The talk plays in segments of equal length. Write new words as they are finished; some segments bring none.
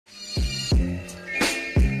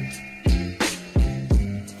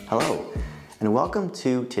Welcome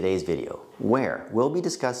to today's video, where we'll be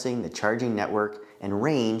discussing the charging network and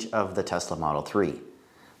range of the Tesla Model 3.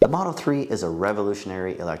 The Model 3 is a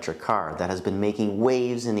revolutionary electric car that has been making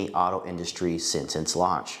waves in the auto industry since its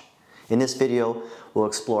launch. In this video, we'll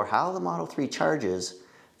explore how the Model 3 charges,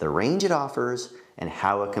 the range it offers, and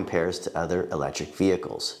how it compares to other electric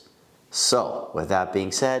vehicles. So, with that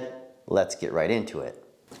being said, let's get right into it.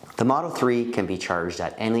 The Model 3 can be charged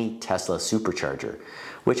at any Tesla supercharger,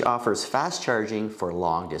 which offers fast charging for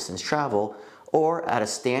long distance travel, or at a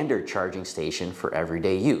standard charging station for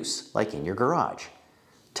everyday use, like in your garage.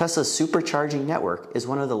 Tesla's supercharging network is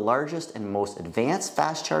one of the largest and most advanced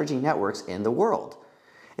fast charging networks in the world.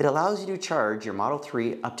 It allows you to charge your Model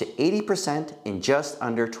 3 up to 80% in just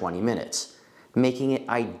under 20 minutes, making it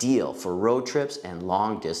ideal for road trips and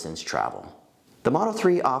long distance travel. The Model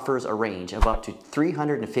 3 offers a range of up to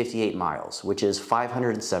 358 miles, which is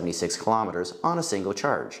 576 kilometers on a single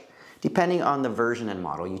charge, depending on the version and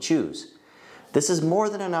model you choose. This is more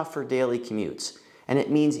than enough for daily commutes, and it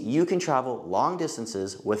means you can travel long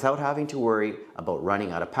distances without having to worry about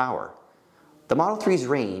running out of power. The Model 3's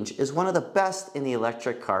range is one of the best in the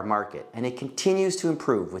electric car market, and it continues to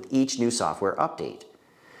improve with each new software update.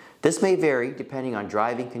 This may vary depending on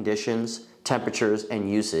driving conditions, temperatures, and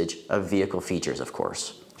usage of vehicle features, of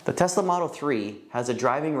course. The Tesla Model 3 has a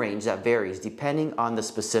driving range that varies depending on the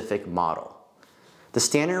specific model. The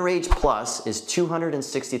Standard Range Plus is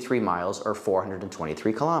 263 miles or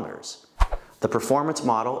 423 kilometers. The Performance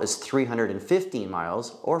model is 315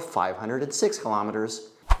 miles or 506 kilometers,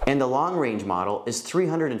 and the Long Range model is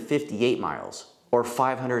 358 miles or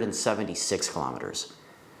 576 kilometers.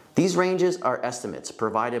 These ranges are estimates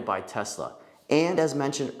provided by Tesla, and as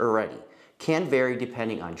mentioned already, can vary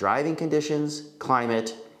depending on driving conditions,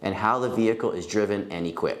 climate, and how the vehicle is driven and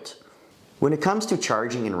equipped. When it comes to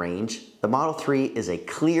charging and range, the Model 3 is a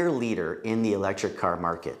clear leader in the electric car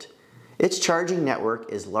market. Its charging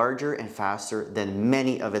network is larger and faster than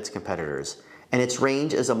many of its competitors, and its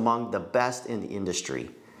range is among the best in the industry.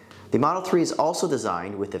 The Model 3 is also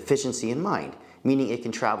designed with efficiency in mind, meaning it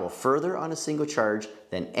can travel further on a single charge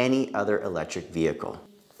than any other electric vehicle.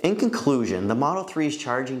 In conclusion, the Model 3's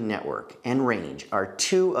charging network and range are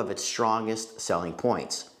two of its strongest selling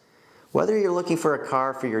points. Whether you're looking for a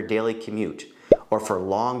car for your daily commute or for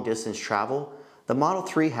long distance travel, the Model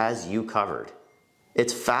 3 has you covered.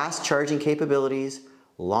 Its fast charging capabilities,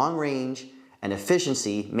 long range, and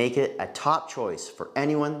efficiency make it a top choice for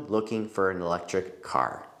anyone looking for an electric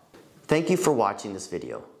car. Thank you for watching this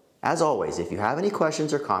video. As always, if you have any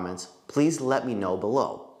questions or comments, please let me know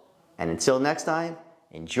below. And until next time,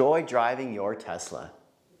 enjoy driving your Tesla.